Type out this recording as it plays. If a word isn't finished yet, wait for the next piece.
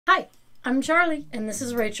I'm Charlie, and this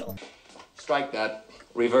is Rachel. Strike that.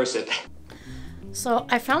 Reverse it. So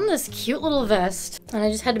I found this cute little vest, and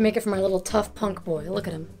I just had to make it for my little tough punk boy. Look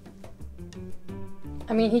at him.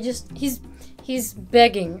 I mean, he's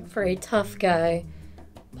begging for a tough guy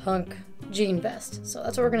punk jean vest. So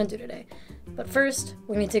that's what we're gonna do today. But first,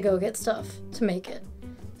 we need to go get stuff to make it.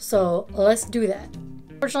 So let's do that.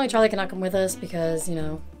 Fortunately, Charlie cannot come with us because, you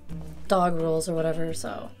know, dog rules or whatever,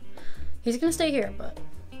 so he's gonna stay here, but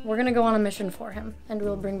we're gonna go on a mission for him, and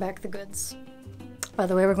we'll bring back the goods. By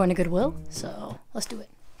the way, we're going to Goodwill, so let's do it.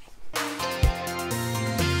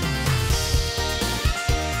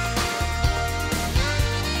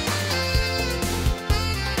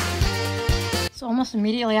 So almost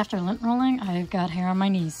immediately after lint rolling, I've got hair on my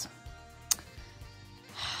knees.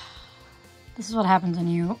 This is what happens when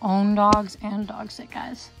you own dogs and dog sit,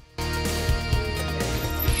 guys.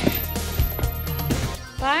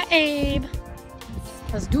 Bye, Abe.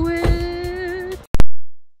 Let's do it.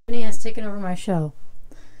 Ebony has taken over my show.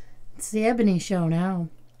 It's the Ebony show now.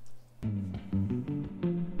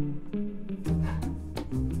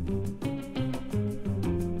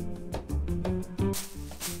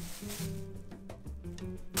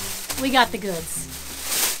 We got the goods.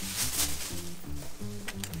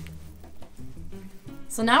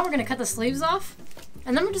 So now we're gonna cut the sleeves off,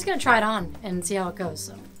 and then we're just gonna try it on and see how it goes.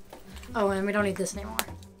 So, oh, and we don't need this anymore.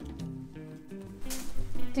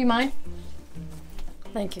 Do you mind?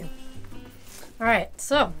 Thank you. All right,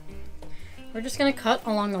 so we're just gonna cut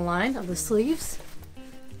along the line of the sleeves,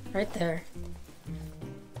 right there.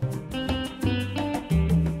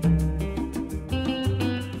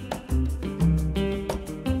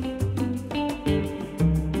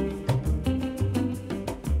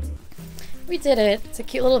 We did it. It's a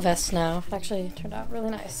cute little vest now. It actually turned out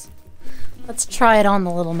really nice. Let's try it on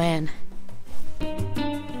the little man.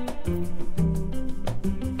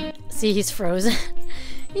 See, he's frozen.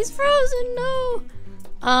 He's frozen, no!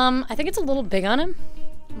 I think it's a little big on him.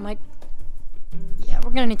 Yeah, we're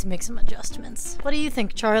gonna need to make some adjustments. What do you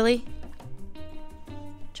think, Charlie?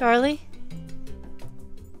 Charlie?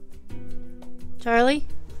 Charlie?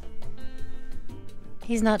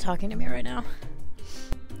 He's not talking to me right now.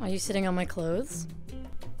 Are you sitting on my clothes?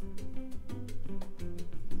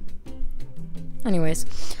 Anyways,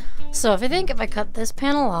 so if I cut this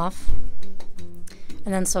panel off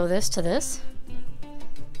and then sew this to this,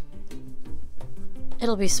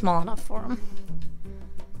 it'll be small enough for him.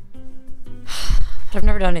 But I've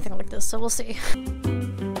never done anything like this, so we'll see.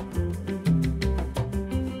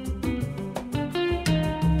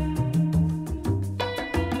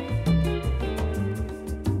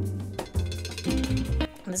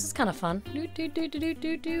 This is kind of fun.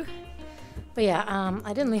 But yeah,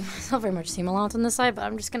 I didn't leave myself very much seam allowance on this side, but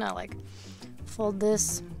I'm just gonna like fold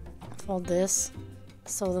this,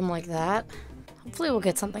 sew them like that. Hopefully we'll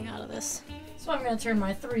get something out of this. So I'm gonna turn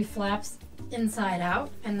my 3 flaps inside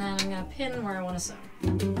out, and then I'm gonna pin where I want to sew.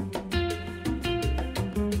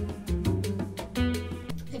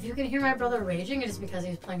 If you can hear my brother raging, it is because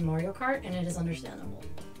he's playing Mario Kart, and it is understandable.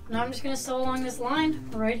 Now I'm just gonna sew along this line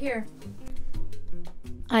right here.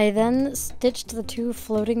 I then stitched the 2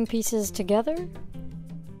 floating pieces together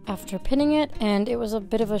after pinning it, and it was a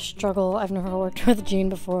bit of a struggle. I've never worked with jean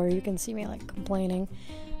before. You can see me like complaining.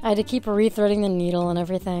 I had to keep rethreading the needle and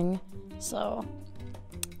everything, so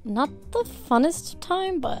not the funnest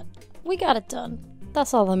time, but we got it done.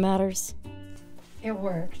 That's all that matters. It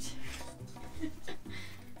worked.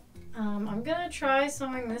 I'm gonna try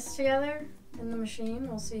sewing this together in the machine.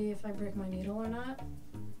 We'll see if I break my needle or not.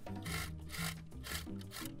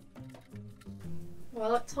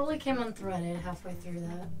 Well, it totally came unthreaded halfway through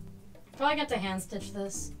that. Probably got to hand stitch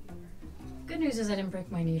this. Good news is I didn't break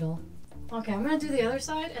my needle. Okay, I'm gonna do the other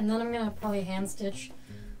side, and then I'm gonna probably hand stitch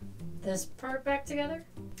this part back together.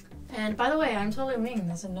 And by the way, I'm totally winging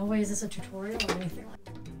this. In no way is this a tutorial or anything like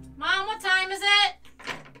that. Mom, what time is it?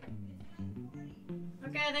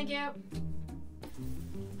 Okay, thank you.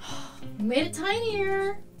 We made it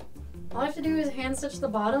tinier. All I have to do is hand stitch the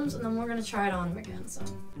bottoms, and then we're gonna try it on them again, so.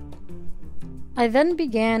 I then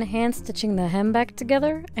began hand stitching the hem back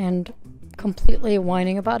together and completely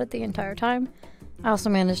whining about it the entire time. I also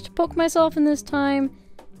managed to poke myself in this time,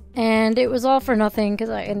 and it was all for nothing because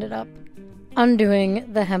I ended up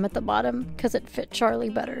undoing the hem at the bottom because it fit Charlie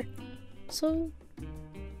better. So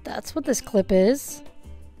that's what this clip is.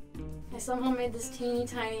 I somehow made this teeny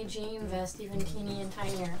tiny jean vest even teeny and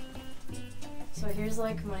tinier. So here's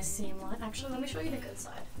like my seam line. Actually, let me show you the good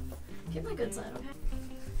side. Get my good side, okay?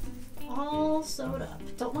 All sewed up.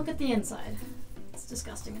 Don't look at the inside. It's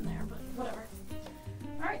disgusting in there, but whatever.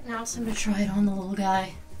 Alright, now it's time to try it on the little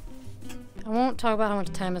guy. I won't talk about how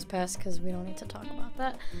much time has passed because we don't need to talk about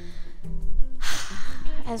that.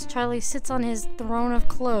 As Charlie sits on his throne of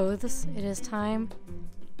clothes, it is time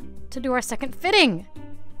to do our second fitting.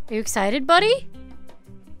 Are you excited, buddy?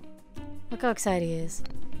 Look how excited he is.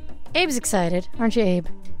 Abe's excited, aren't you, Abe?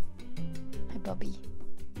 Hi, Bubby.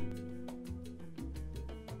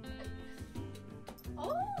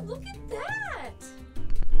 Oh, look at that!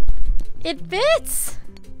 It fits!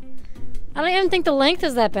 I don't even think the length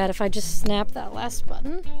is that bad if I just snap that last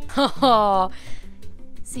button. Oh,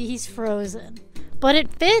 see, he's frozen. But it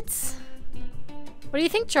fits! What do you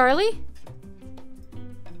think, Charlie?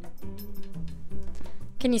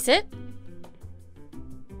 Can you sit?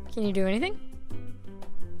 Can you do anything?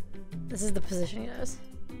 This is the position he does.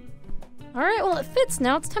 Alright, well it fits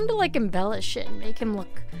now. It's time to like embellish it and make him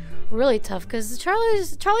look really tough, because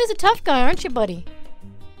Charlie's a tough guy, aren't you, buddy?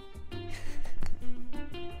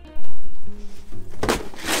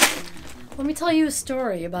 Let me tell you a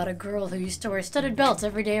story about a girl who used to wear studded belts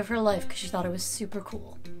every day of her life because she thought it was super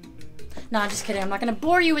cool. Nah, just kidding. I'm not going to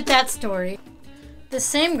bore you with that story. This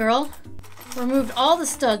same girl removed all the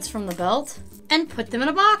studs from the belt and put them in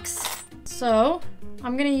a box. So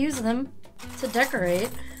I'm going to use them to decorate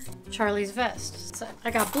Charlie's vest. So I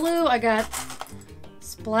got blue, I got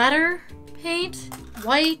splatter paint,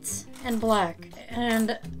 white, and black.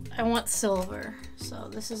 And I want silver. So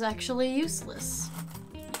this is actually useless.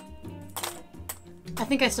 I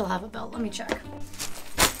think I still have a belt. Let me check.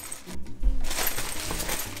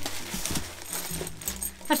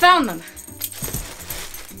 I found them.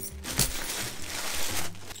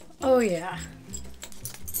 Oh yeah.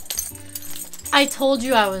 I told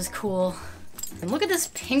you I was cool. And look at this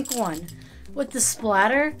pink one with the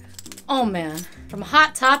splatter. Oh man. From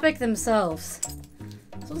Hot Topic themselves.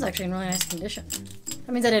 This one's actually in really nice condition.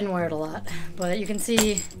 That means I didn't wear it a lot. But you can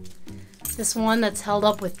see this one that's held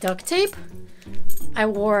up with duct tape. I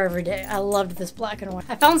wore every day. I loved this black and white.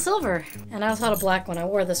 I found silver, and I also had a black one. I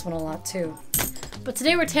wore this one a lot too. But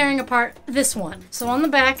today we're tearing apart this one. So on the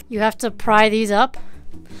back, you have to pry these up.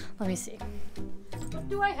 Let me see. What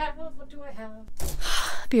do I have? What do I have?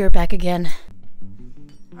 Be right back again.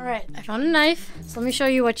 All right, I found a knife. So let me show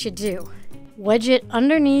you what you do. Wedge it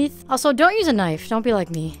underneath. Also, don't use a knife. Don't be like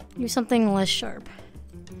me. Use something less sharp.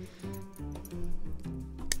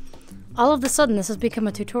 All of a sudden, this has become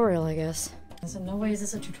a tutorial, I guess. So no way is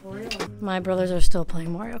this a tutorial. My brothers are still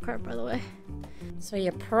playing Mario Kart, by the way. So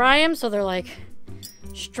you pry them so they're like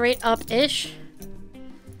straight up-ish.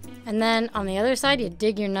 And then on the other side, you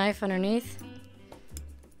dig your knife underneath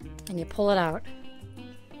and you pull it out.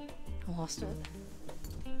 I lost it.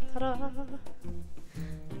 Ta-da!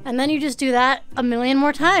 And then you just do that a million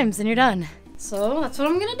more times and you're done. So that's what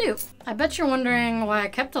I'm gonna do. I bet you're wondering why I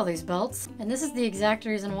kept all these belts. And this is the exact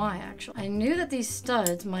reason why, actually. I knew that these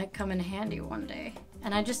studs might come in handy one day.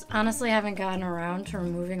 And I just honestly haven't gotten around to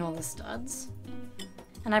removing all the studs.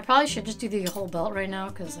 And I probably should just do the whole belt right now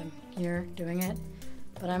because I'm here doing it.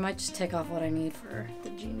 But I might just take off what I need for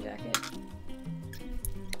the jean jacket.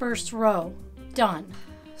 First row, done.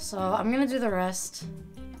 So I'm gonna do the rest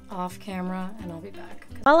off camera and I'll be back.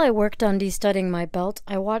 While I worked on destudding my belt,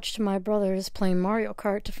 I watched my brothers playing Mario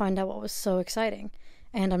Kart to find out what was so exciting.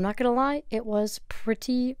 And I'm not gonna lie, it was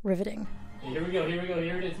pretty riveting. Hey, here we go, here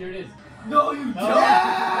it is. No, you don't!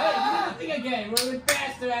 Hey, do nothing again! We're going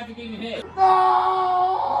faster after getting hit!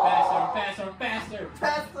 No! Faster!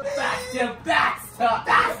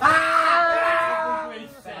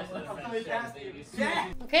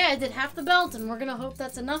 Okay, I did half the belt and we're gonna hope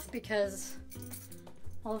that's enough because,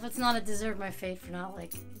 well, if it's not, it deserved my fate for not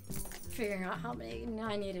like figuring out how many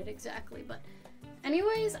I needed exactly. But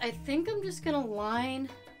anyways, I think I'm just gonna line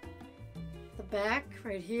the back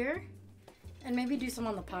right here and maybe do some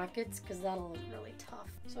on the pockets because that'll look really tough.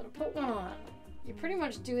 So to put one on, you pretty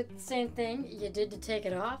much do it the same thing you did to take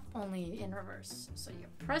it off, only in reverse. So you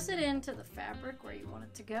press it into the fabric where you want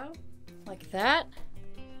it to go, like that.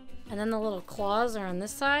 And then the little claws are on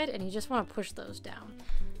this side and you just want to push those down.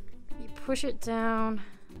 You push it down,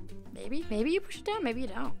 maybe you push it down, maybe you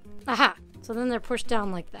don't. Aha! So then they're pushed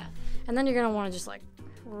down like that. And then you're gonna want to just like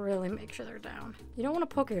really make sure they're down. You don't want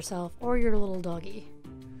to poke yourself or your little doggy.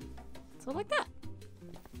 So like that.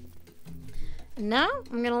 And now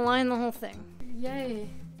I'm gonna line the whole thing. Yay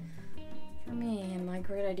for me and my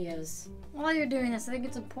great ideas. While you're doing this, I think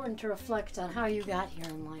it's important to reflect on how you got here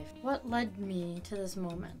in life. What led me to this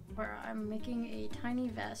moment where I'm making a tiny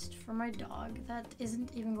vest for my dog that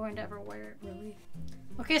isn't even going to ever wear it, really.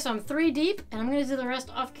 Okay, so I'm 3 deep and I'm gonna do the rest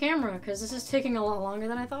off camera because this is taking a lot longer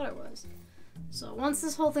than I thought it was. So once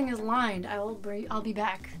this whole thing is lined, I'll be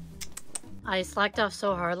back. I slacked off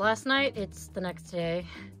so hard last night, it's the next day.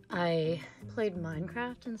 I played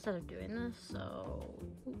Minecraft instead of doing this, so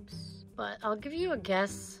oops. But I'll give you a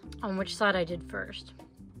guess on which side I did first.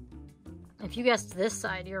 If you guessed this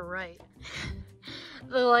side, you're right.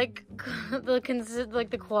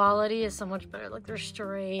 The quality is so much better. Like, they're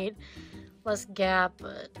straight, less gap,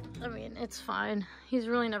 but I mean, it's fine. He's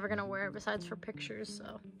really never gonna wear it besides for pictures,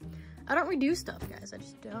 so. I don't redo stuff, guys. I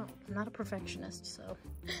just don't. I'm not a perfectionist, so.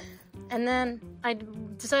 And then I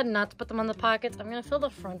decided not to put them on the pockets. I'm gonna fill the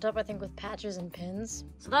front up, I think, with patches and pins.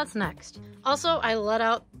 So that's next. Also, I let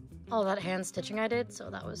out all that hand stitching I did, so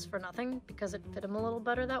that was for nothing because it fit him a little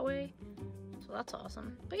better that way. So that's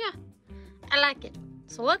awesome. But yeah, I like it.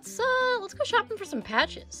 So let's go shopping for some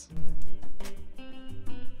patches.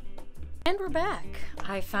 And we're back.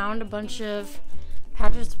 I found a bunch of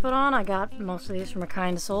patches to put on. I got most of these from a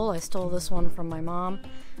kind soul. I stole this one from my mom.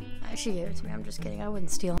 She gave it to me. I'm just kidding. I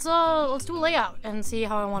wouldn't steal. So let's do a layout and see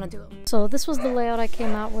how I want to do it. So this was the layout I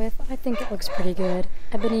came out with. I think it looks pretty good.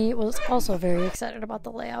 Ebony was also very excited about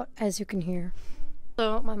the layout, as you can hear.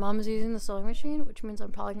 So my mom is using the sewing machine, which means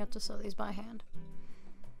I'm probably going to have to sew these by hand.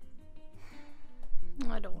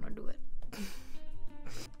 I don't want to do it.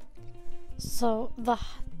 So the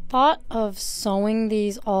thought of sewing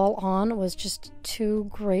these all on was just too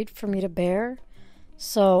great for me to bear.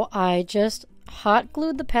 So I just hot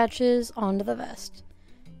glued the patches onto the vest.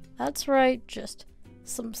 That's right, just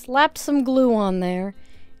slapped some glue on there,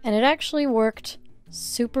 and it actually worked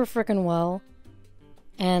super freaking well.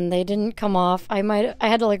 And they didn't come off. I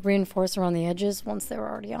had to like reinforce around the edges once they were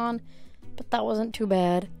already on, but that wasn't too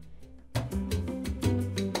bad.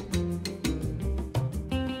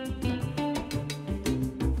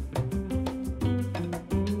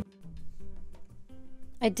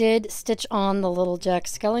 I did stitch on the little Jack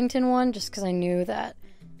Skellington one just because I knew that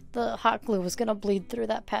the hot glue was going to bleed through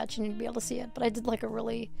that patch and you'd be able to see it. But I did like a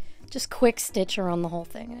really just quick stitch around the whole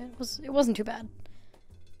thing. And it wasn't too bad.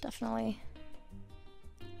 Definitely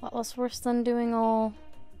a lot less worse than doing all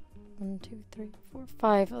 1, 2, 3, 4,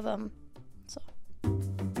 5 of them. So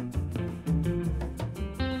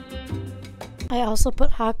I also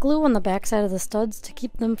put hot glue on the back side of the studs to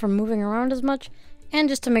keep them from moving around as much and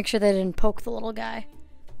just to make sure they didn't poke the little guy.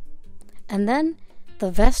 And then the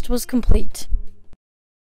vest was complete.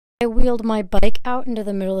 I wheeled my bike out into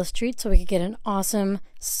the middle of the street so we could get an awesome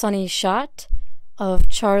sunny shot of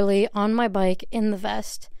Charlie on my bike in the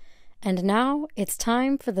vest. And now it's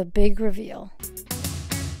time for the big reveal.